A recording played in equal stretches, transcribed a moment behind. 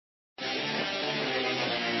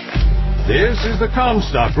This is the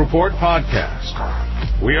Comstock Report podcast.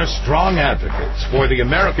 We are strong advocates for the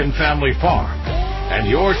American family farm and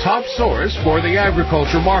your top source for the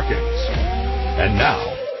agriculture markets. And now,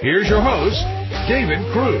 here's your host, David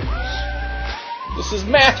Cruz. This is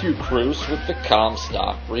Matthew Cruz with the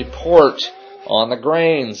Comstock Report. On the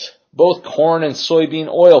grains, both corn and soybean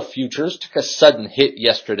oil futures took a sudden hit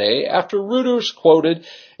yesterday after Reuters quoted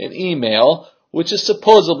an email, which is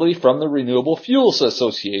supposedly from the Renewable Fuels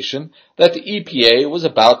Association, that the EPA was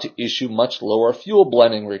about to issue much lower fuel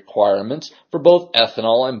blending requirements for both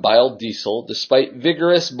ethanol and biodiesel, despite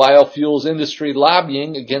vigorous biofuels industry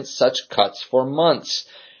lobbying against such cuts for months.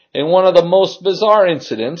 In one of the most bizarre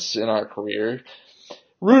incidents in our career,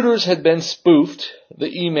 Reuters had been spoofed.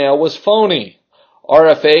 The email was phony.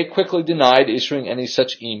 RFA quickly denied issuing any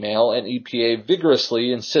such email, and EPA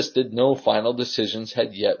vigorously insisted no final decisions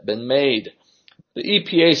had yet been made. The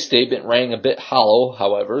EPA statement rang a bit hollow,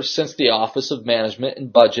 however, since the Office of Management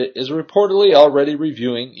and Budget is reportedly already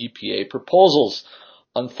reviewing EPA proposals.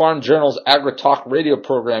 On Farm Journal's AgriTalk radio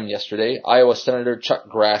program yesterday, Iowa Senator Chuck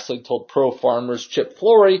Grassley told pro-farmers Chip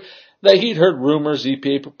Flory that he'd heard rumors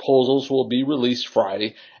EPA proposals will be released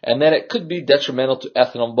Friday and that it could be detrimental to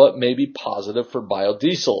ethanol but may be positive for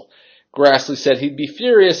biodiesel. Grassley said he'd be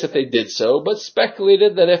furious if they did so, but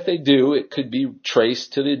speculated that if they do, it could be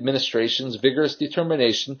traced to the administration's vigorous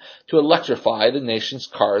determination to electrify the nation's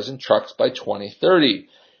cars and trucks by 2030.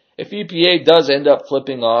 If EPA does end up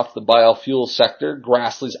flipping off the biofuel sector,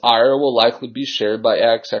 Grassley's ire will likely be shared by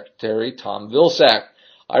Ag Secretary Tom Vilsack.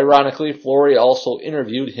 Ironically, Flory also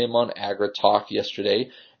interviewed him on AgriTalk yesterday,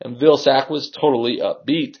 and Vilsack was totally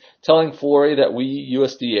upbeat, telling Flory that we,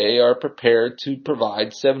 USDA, are prepared to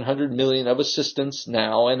provide $700 million of assistance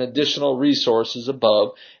now and additional resources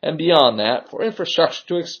above and beyond that for infrastructure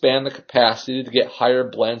to expand the capacity to get higher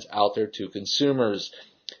blends out there to consumers.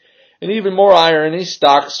 And even more irony,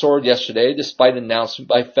 stocks soared yesterday despite an announcement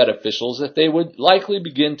by Fed officials that they would likely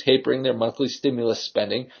begin tapering their monthly stimulus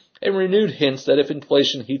spending and renewed hints that if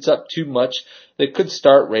inflation heats up too much, they could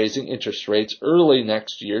start raising interest rates early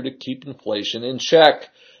next year to keep inflation in check.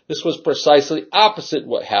 This was precisely opposite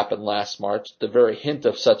what happened last March, the very hint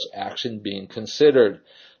of such action being considered.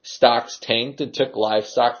 Stocks tanked and took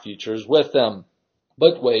livestock futures with them.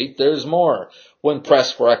 But wait, there's more. When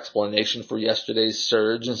pressed for explanation for yesterday's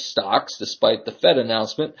surge in stocks, despite the Fed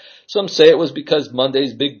announcement, some say it was because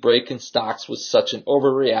Monday's big break in stocks was such an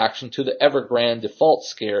overreaction to the Evergrande default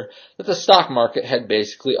scare that the stock market had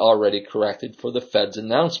basically already corrected for the Fed's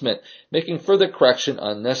announcement, making further correction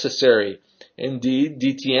unnecessary. Indeed,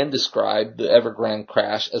 DTN described the Evergrande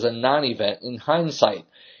crash as a non-event in hindsight.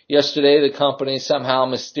 Yesterday, the company somehow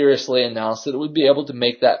mysteriously announced that it would be able to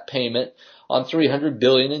make that payment on $300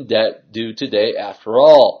 billion in debt due today after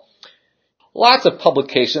all. Lots of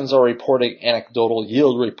publications are reporting anecdotal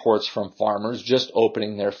yield reports from farmers just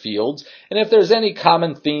opening their fields, and if there's any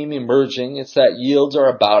common theme emerging, it's that yields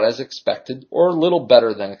are about as expected, or a little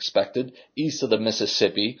better than expected, east of the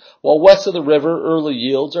Mississippi, while west of the river early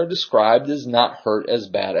yields are described as not hurt as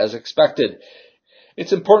bad as expected.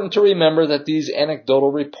 It's important to remember that these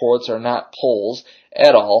anecdotal reports are not polls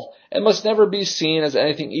at all and must never be seen as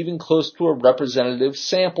anything even close to a representative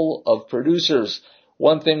sample of producers.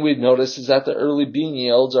 One thing we've noticed is that the early bean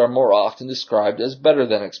yields are more often described as better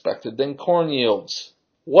than expected than corn yields.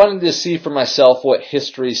 Wanting to see for myself what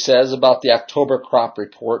history says about the October crop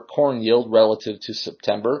report corn yield relative to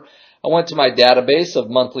September, I went to my database of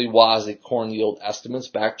monthly WASDE corn yield estimates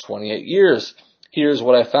back 28 years. Here's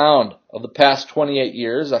what I found. Of the past 28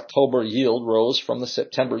 years, October yield rose from the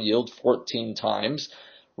September yield 14 times,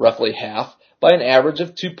 roughly half, by an average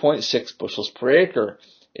of 2.6 bushels per acre.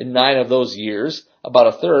 In 9 of those years, about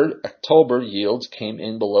a third, October yields came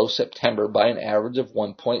in below September by an average of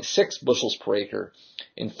 1.6 bushels per acre.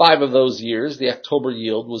 In 5 of those years, the October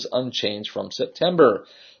yield was unchanged from September.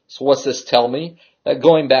 So what's this tell me? That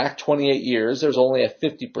going back 28 years, there's only a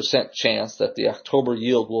 50% chance that the October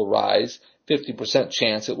yield will rise, 50%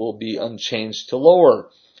 chance it will be unchanged to lower.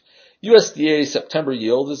 USDA September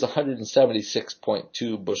yield is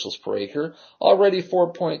 176.2 bushels per acre, already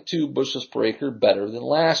 4.2 bushels per acre better than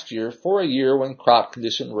last year for a year when crop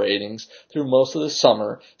condition ratings through most of the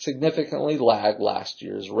summer significantly lagged last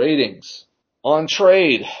year's ratings. On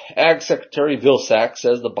trade, Ag Secretary Vilsack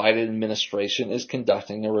says the Biden administration is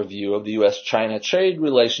conducting a review of the U.S.-China trade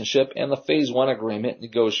relationship and the Phase 1 agreement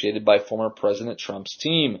negotiated by former President Trump's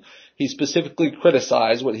team. He specifically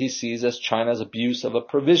criticized what he sees as China's abuse of a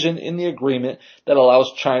provision in the agreement that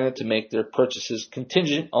allows China to make their purchases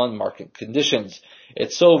contingent on market conditions.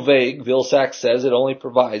 It's so vague, Vilsack says it only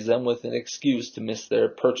provides them with an excuse to miss their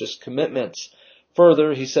purchase commitments.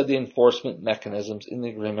 Further, he said the enforcement mechanisms in the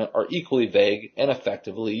agreement are equally vague and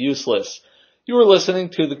effectively useless. You are listening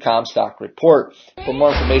to the Comstock Report. For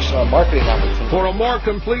more information on marketing opportunities. For a more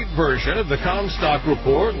complete version of the Comstock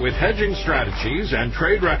Report with hedging strategies and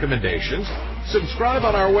trade recommendations, subscribe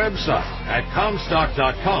on our website at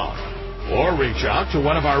Comstock.com or reach out to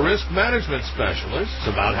one of our risk management specialists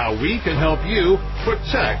about how we can help you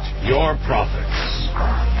protect your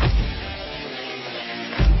profits.